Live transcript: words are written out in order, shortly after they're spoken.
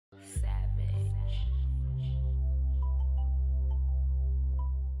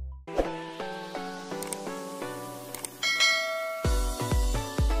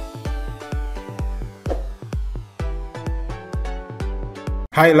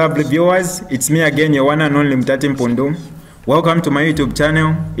Hi lovely viewers, it's me again, your one and only Mutati Mpundu. Welcome to my YouTube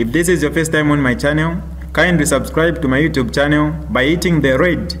channel. If this is your first time on my channel, kindly subscribe to my YouTube channel by hitting the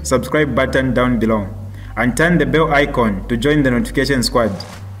red subscribe button down below and turn the bell icon to join the notification squad.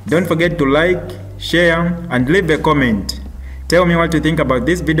 Don't forget to like, share and leave a comment. Tell me what you think about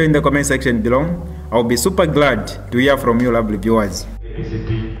this video in the comment section below. I'll be super glad to hear from you lovely viewers.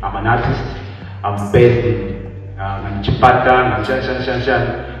 I'm an artist. I'm based in Chipata,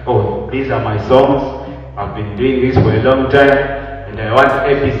 Oh, these are my songs. I've been doing this for a long time, and I want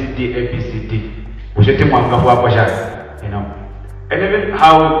ABCD. You know, and even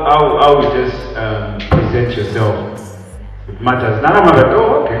how you just present yourself, it matters. Now I'm like,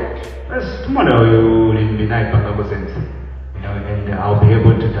 oh, okay, let's tomorrow you will be nice, you know, and I'll be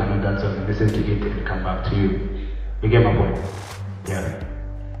able to download that song and listen to it and come back to you. You get my point? Yeah.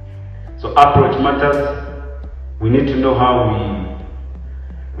 So approach matters. We need to know how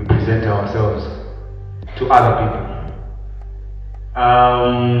we present ourselves to other people.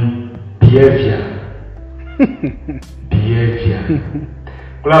 Behavior.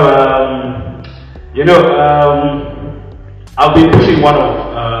 You know, I've been pushing one of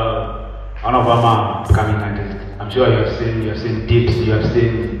our upcoming artists. I'm sure you have seen Dips, you have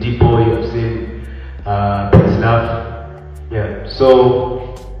seen Deepo, you have seen Love. Yeah.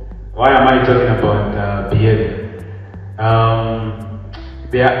 So why am I talking about behavior?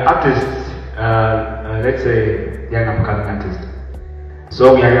 They are artists, let's say young upcoming artists.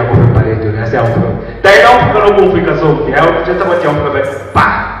 So we are going to parade to say I'm going to so we are just about to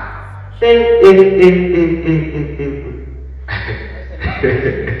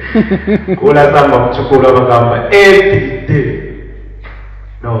every day.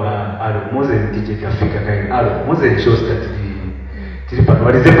 No, I don't know DJ Africa kind. I don't know shows that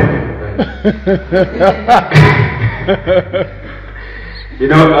what is it? You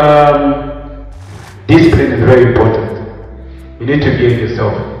know, discipline is very important. You need to behave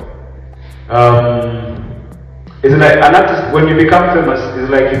yourself. It's like an artist, when you become famous, it's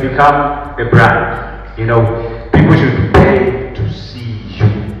like you become a brand. You know, people should pay to see you.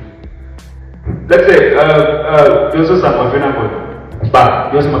 Let's say, you also some of bar,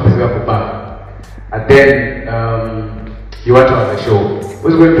 you also my bar, and then you want to have a show.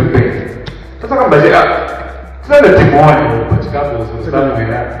 Who's going to pay? It's not the Timon, but I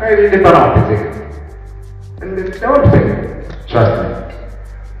really don't and they won't pay. Trust me.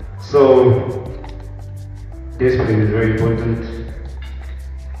 So, discipline is very important.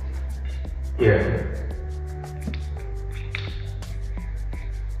 Yeah.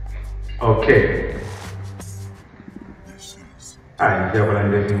 Okay. I'm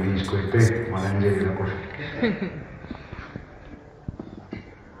going to English quickly.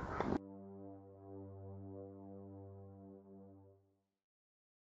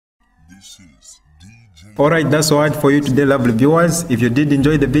 Alright, that's all for you today lovely viewers. If you did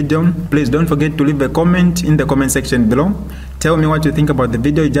enjoy the video, please don't forget to leave a comment in the comment section below. Tell me what you think about the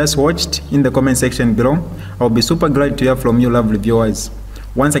video you just watched in the comment section below. I'll be super glad to hear from you lovely viewers.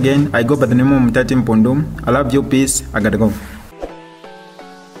 Once again, I go by the name of Mutati Mpundu. I love you, peace, I gotta go.